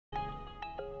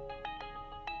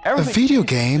A video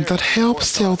game that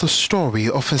helps tell the story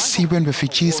of a Syrian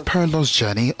refugee's perilous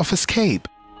journey of escape.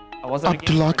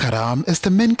 Abdullah Karam is the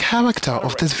main character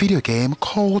of this video game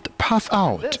called Path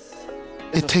Out.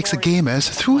 It takes the gamers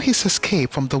through his escape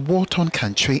from the war-torn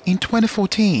country in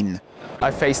 2014.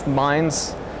 I faced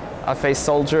mines, I faced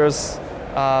soldiers,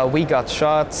 we got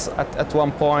shots at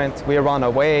one point, we ran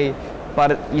away.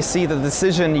 But you see, the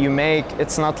decision you make,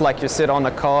 it's not like you sit on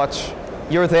a couch.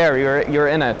 You're there, you're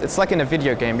in it. It's like in a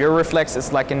video game. Your reflex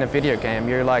is like in a video game.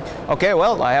 You're like, okay,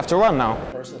 well, I have to run now.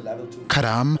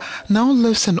 Karam now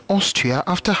lives in Austria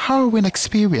after harrowing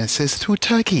experiences through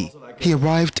Turkey. He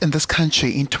arrived in this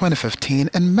country in 2015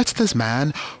 and met this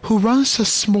man who runs a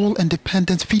small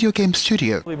independent video game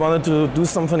studio. We wanted to do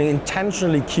something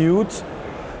intentionally cute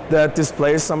that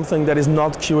displays something that is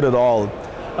not cute at all.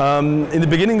 In the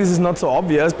beginning this is not so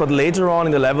obvious, but later on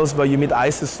in the levels where you meet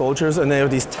ISIS soldiers and they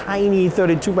have these tiny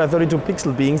 32 by 32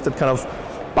 pixel beings that kind of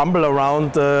bumble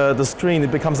around the screen, it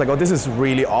becomes like, oh, this is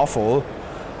really awful.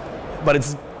 But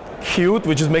it's cute,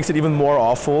 which just makes it even more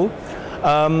awful.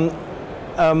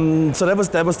 So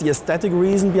that was the aesthetic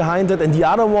reason behind it. And the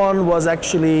other one was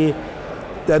actually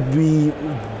that we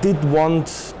did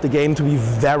want the game to be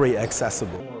very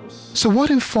accessible. So what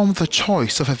informed the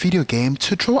choice of a video game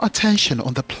to draw attention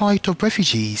on the plight of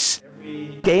refugees?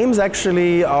 Games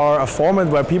actually are a format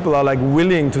where people are like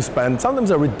willing to spend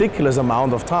sometimes a ridiculous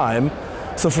amount of time.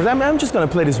 So for them, I'm just going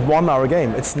to play this 1 hour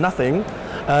game. It's nothing,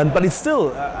 but it's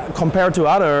still, compared to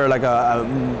other, like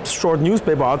a short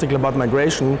newspaper article about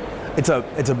migration, it's a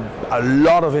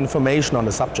lot of information on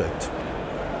the subject,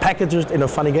 packaged in a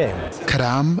funny game.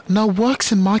 Karam now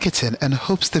works in marketing and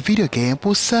hopes the video game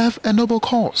will serve a noble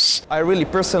cause. I really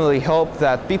personally hope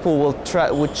that people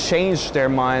would change their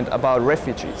mind about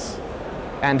refugees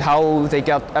and how they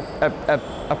got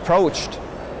approached.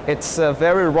 It's a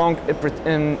very wrong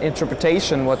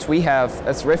interpretation what we have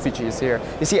as refugees here.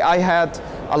 You see, I had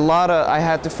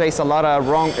to face a lot of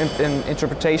wrong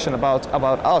interpretation about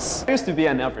us. I used to be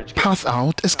an average. Path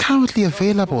Out is currently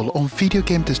available on video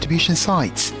game distribution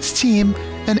sites, Steam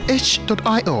and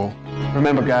itch.io.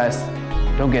 Remember guys,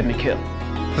 don't get me killed.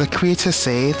 The creators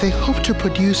say they hope to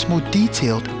produce more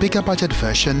detailed, bigger budget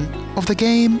version of the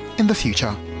game in the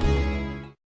future.